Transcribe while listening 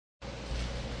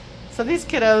So these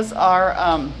kiddos are,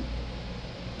 I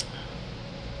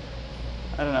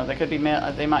don't know, they could be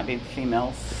male, they might be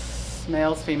females,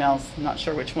 males, females, I'm not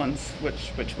sure which ones,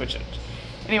 which.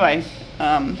 Anyway,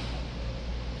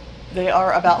 they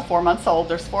are about 4 months old.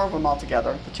 There's 4 of them all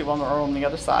together. The 2 are on the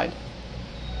other side.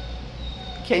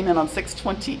 Came in on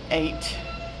 628.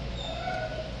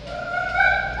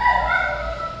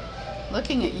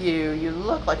 Looking at you, you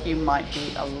look like you might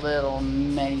be a little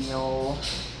male.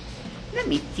 Let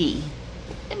me see.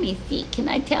 Let me see. Can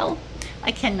I tell?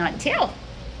 I cannot tell.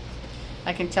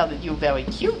 I can tell that you're very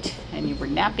cute and you were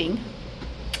napping.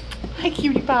 Hi,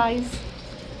 cutie pies.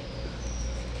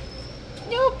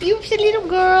 Nope, you're a little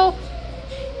girl.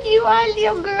 You are a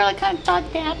little girl. I kind of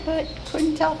thought that, but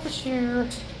couldn't tell for sure.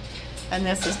 And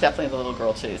this is definitely the little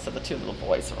girl too. So the 2 little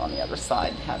boys are on the other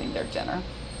side having their dinner.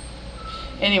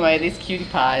 Anyway, these cutie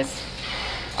pies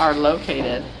are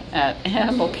located at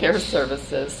Animal Care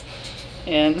Services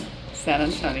in San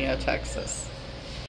Antonio, Texas.